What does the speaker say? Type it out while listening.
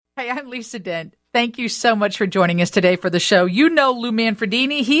Hey, I'm Lisa Dent. Thank you so much for joining us today for the show. You know Lou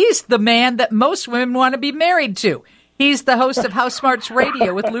Manfredini. He's the man that most women want to be married to. He's the host of House Smarts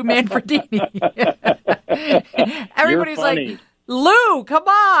Radio with Lou Manfredini. Everybody's like, Lou, come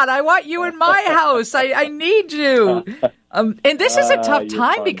on. I want you in my house. I need you. And this is a tough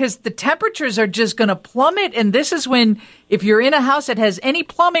time because the temperatures are just going to plummet. And this is when, if you're in a house that has any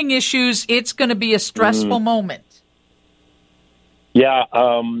plumbing issues, it's going to be a stressful moment. Yeah,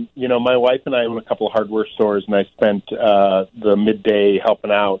 my wife and I own a couple of hardware stores, and I spent the midday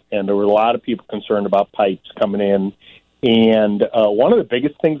helping out, and there were a lot of people concerned about pipes coming in. And one of the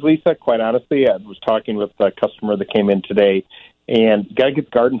biggest things, Lisa, quite honestly, I was talking with a customer that came in today, and you got to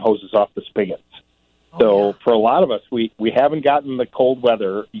get the garden hoses off the spigots. So for a lot of us, we haven't gotten the cold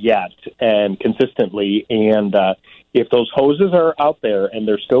weather yet and consistently, and if those hoses are out there and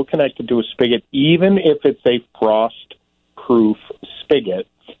they're still connected to a spigot, even if it's a frost-proof spigot,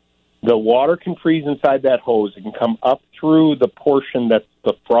 the water can freeze inside that hose. It can come up through the portion that's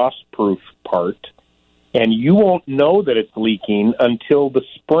the frost-proof part, and you won't know that it's leaking until the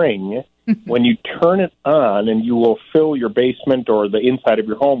spring when you turn it on, and you will fill your basement or the inside of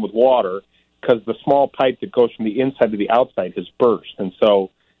your home with water because the small pipe that goes from the inside to the outside has burst. And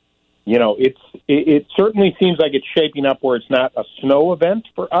so, it certainly seems like it's shaping up where it's not a snow event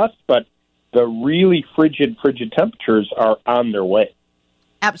for us, but the really frigid temperatures are on their way.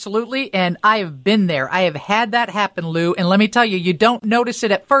 Absolutely, and I have been there. I have had that happen, Lou, and let me tell you, you don't notice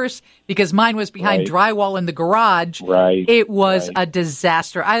it at first because mine was behind drywall in the garage. Right. It was a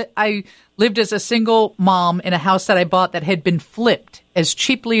disaster. I lived as a single mom in a house that I bought that had been flipped as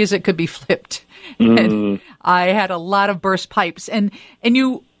cheaply as it could be flipped. And I had a lot of burst pipes. And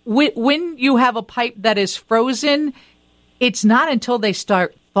you, when you have a pipe that is frozen, it's not until they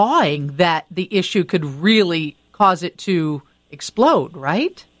start thawing that the issue could really cause it to explode,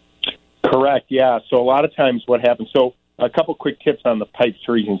 right? Correct, yeah. So a lot of times what happens, so a couple quick tips on the pipes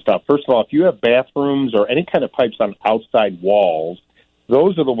freezing stuff. First of all, if you have bathrooms or any kind of pipes on outside walls,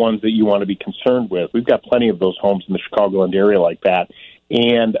 those are the ones that you want to be concerned with. We've got plenty of those homes in the Chicagoland area like that.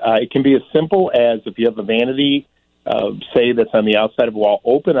 And it can be as simple as if you have a vanity, say, that's on the outside of a wall,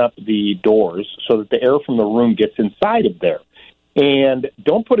 open up the doors so that the air from the room gets inside of there. And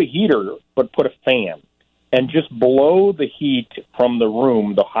don't put a heater, but put a fan. And just blow the heat from the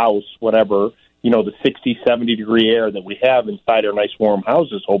room, the house, whatever, the 60, 70-degree air that we have inside our nice warm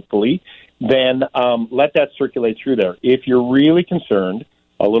houses, hopefully, then let that circulate through there. If you're really concerned,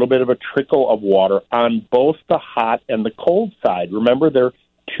 a little bit of a trickle of water on both the hot and the cold side. Remember, they're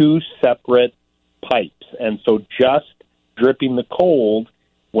two separate pipes. And so just dripping the cold,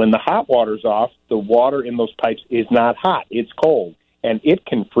 when the hot water's off, the water in those pipes is not hot. It's cold. And it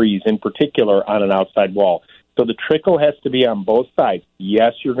can freeze, in particular, on an outside wall. So the trickle has to be on both sides.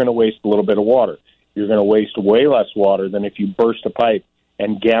 Yes, you're going to waste a little bit of water. You're going to waste way less water than if you burst a pipe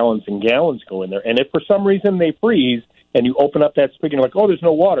and gallons go in there. And if for some reason they freeze and you open up that spigot and you're like, oh, there's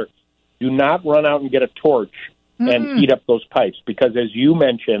no water, do not run out and get a torch and heat up those pipes. Because as you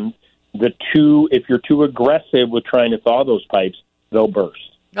mentioned, if you're too aggressive with trying to thaw those pipes, they'll burst.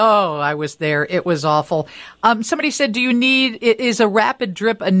 Oh, I was there. It was awful. Somebody said, is a rapid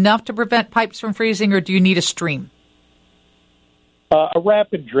drip enough to prevent pipes from freezing, or do you need a stream? A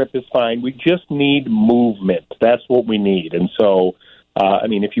rapid drip is fine. We just need movement. That's what we need. And so,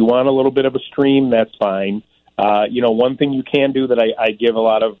 if you want a little bit of a stream, that's fine. One thing you can do that I give a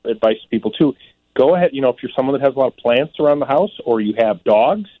lot of advice to people too, go ahead, if you're someone that has a lot of plants around the house or you have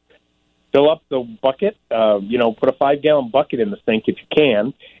dogs, fill up the bucket, put a 5-gallon bucket in the sink if you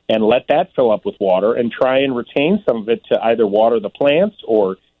can, and let that fill up with water and try and retain some of it to either water the plants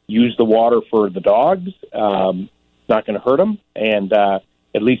or use the water for the dogs. It's not going to hurt them, and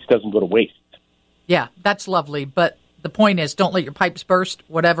at least it doesn't go to waste. Yeah, that's lovely. But the point is, don't let your pipes burst,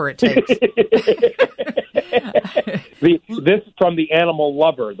 whatever it takes. This is from the animal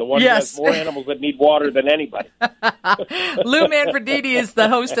lover, the one who has more animals that need water than anybody. Lou Manfredini is the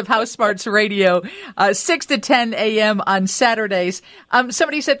host of House Smarts Radio, 6 to 10 a.m. on Saturdays.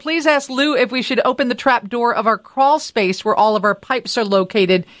 Somebody said, please ask Lou if we should open the trap door of our crawl space where all of our pipes are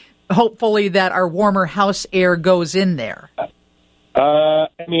located, hopefully that our warmer house air goes in there.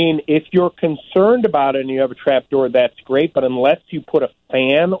 If you're concerned about it and you have a trap door, that's great, but unless you put a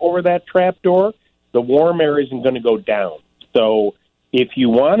fan over that trap door, the warm air isn't going to go down. So if you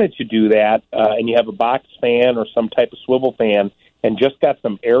wanted to do that and you have a box fan or some type of swivel fan and just got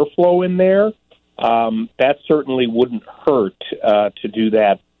some airflow in there, that certainly wouldn't hurt to do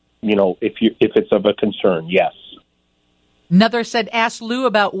that, if it's of a concern, yes. Another said, ask Lou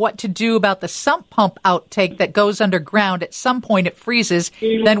about what to do about the sump pump outtake that goes underground. At some point it freezes.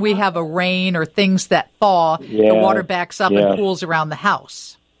 Then we have a rain or things that thaw. The water backs up and pools around the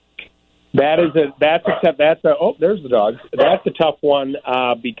house. There's the dog. That's a tough one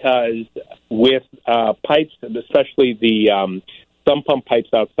because with pipes, especially the sump pump pipes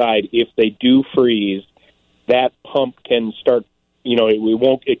outside, if they do freeze, that pump can start,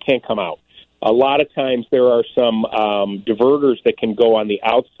 it can't come out. A lot of times there are some diverters that can go on the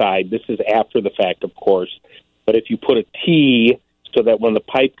outside. This is after the fact, of course. But if you put a T so that when the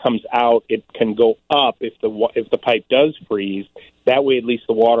pipe comes out, it can go up if the pipe does freeze. That way, at least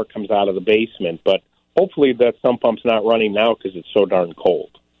the water comes out of the basement. But hopefully that sump pump's not running now because it's so darn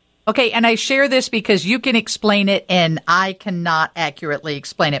cold. Okay, and I share this because you can explain it and I cannot accurately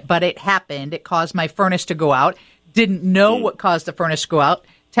explain it. But it happened. It caused my furnace to go out. Didn't know what caused the furnace to go out.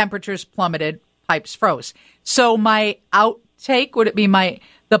 Temperatures plummeted, pipes froze. So my outtake, would it be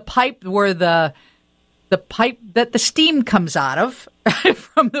the pipe where the pipe that the steam comes out of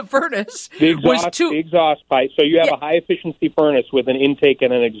from the furnace? The exhaust pipe. So you have a high-efficiency furnace with an intake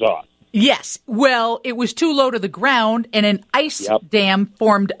and an exhaust. Yes. Well, it was too low to the ground, and an ice dam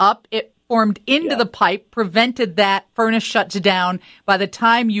formed up. It formed into the pipe, prevented that. Furnace shuts down. By the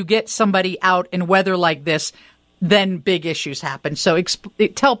time you get somebody out in weather like this, then big issues happen. So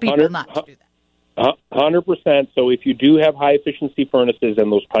tell people not to do that. 100%. So if you do have high-efficiency furnaces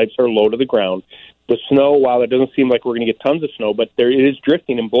and those pipes are low to the ground, the snow, while it doesn't seem like we're going to get tons of snow, but it is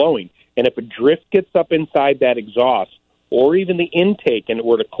drifting and blowing. And if a drift gets up inside that exhaust or even the intake and it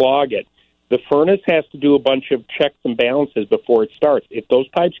were to clog it, the furnace has to do a bunch of checks and balances before it starts. If those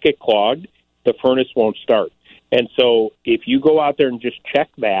pipes get clogged, the furnace won't start. And so if you go out there and just check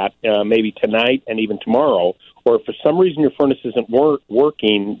that, maybe tonight and even tomorrow, or if for some reason your furnace isn't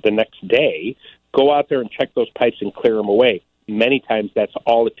working the next day, go out there and check those pipes and clear them away. Many times that's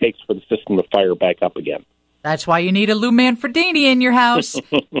all it takes for the system to fire back up again. That's why you need a Lou Manfredini in your house.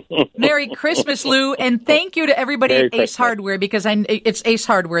 Merry Christmas, Lou, and thank you to everybody at Ace Hardware, because it's Ace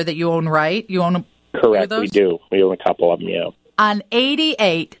Hardware that you own, right? You own Correct, we do. We own a couple of them, yeah. On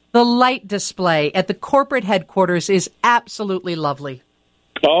 88, the light display at the corporate headquarters is absolutely lovely.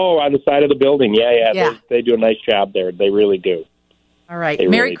 Oh, on the side of the building. Yeah. They do a nice job there. They really do. All right.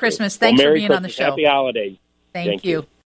 Merry Christmas. Thanks for being on the show. Happy holidays. Thank you.